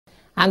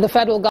And the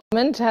federal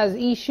government has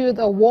issued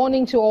a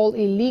warning to all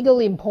illegal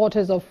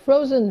importers of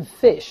frozen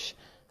fish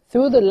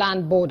through the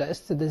land borders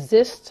to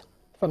desist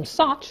from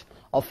such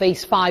or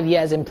face 5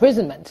 years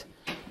imprisonment.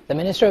 The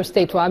Minister of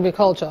State for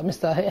Agriculture,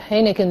 Mr.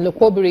 Heineken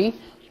Lukwobiri,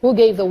 who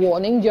gave the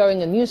warning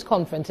during a news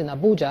conference in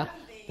Abuja,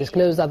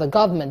 disclosed that the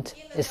government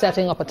is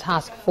setting up a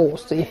task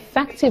force to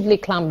effectively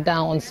clamp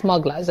down on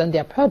smugglers and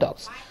their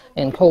products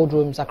in cold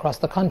rooms across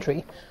the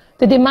country.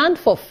 The demand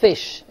for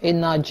fish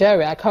in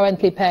Nigeria,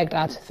 currently pegged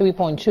at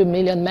 3.2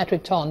 million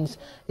metric tons,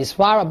 is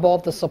far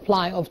above the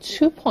supply of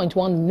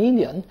 2.1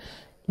 million,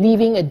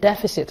 leaving a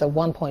deficit of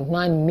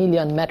 1.9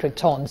 million metric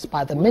tons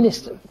by the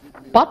minister.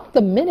 But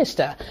the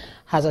minister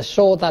has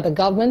assured that the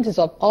government is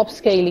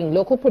upscaling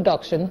local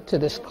production to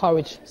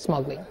discourage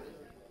smuggling.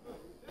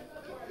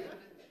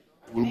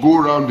 We'll go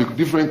around the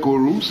different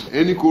cold rooms.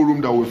 Any cold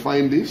room that will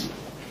find this,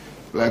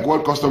 like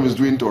what Customs is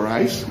doing to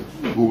rice,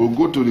 we will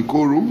go to the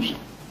cold rooms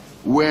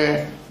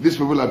where these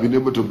people have been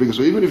able to bring.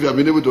 So even if you have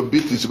been able to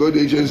beat the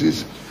security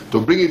agencies to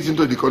bring it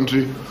into the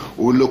country,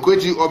 we'll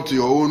locate you up to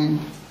your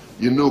own,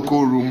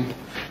 cold room,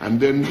 and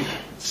then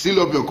seal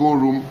up your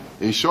cold room,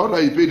 ensure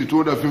that you pay the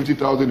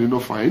 250,000,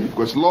 fine,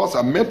 because laws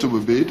are meant to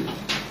be paid,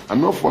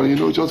 and not for,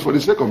 just for the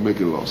sake of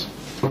making laws.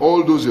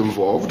 All those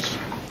involved,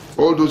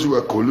 all those who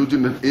are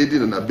colluding and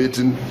aiding and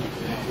abetting,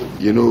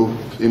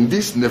 in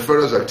these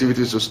nefarious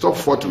activities to stop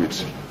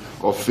forthwith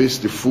or face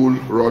the full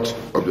wrath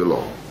of the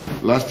law.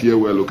 Last year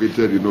we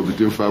allocated,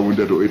 between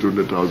 500 to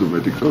 800,000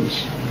 metric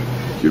tons,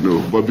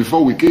 But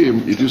before we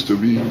came, it used to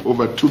be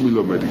over 2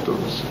 million metric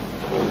tons.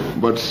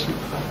 But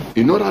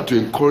in order to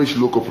encourage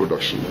local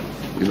production,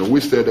 we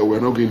said that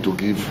we're not going to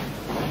give,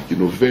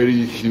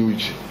 very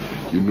huge,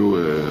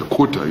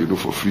 quota,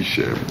 for fish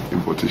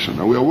importation.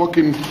 And we are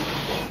working,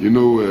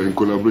 in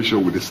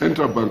collaboration with the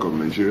Central Bank of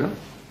Nigeria,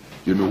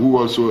 who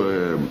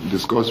also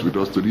discussed with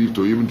us to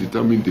even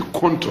determine the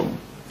quantum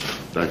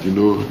that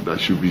that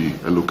should be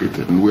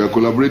allocated. And we are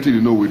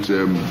collaborating, with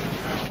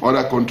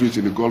other countries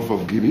in the Gulf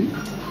of Guinea,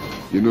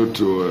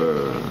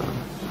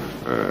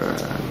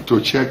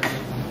 to check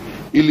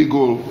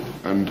illegal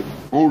and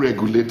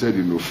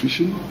unregulated,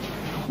 fishing,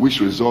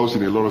 which results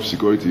in a lot of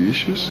security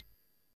issues.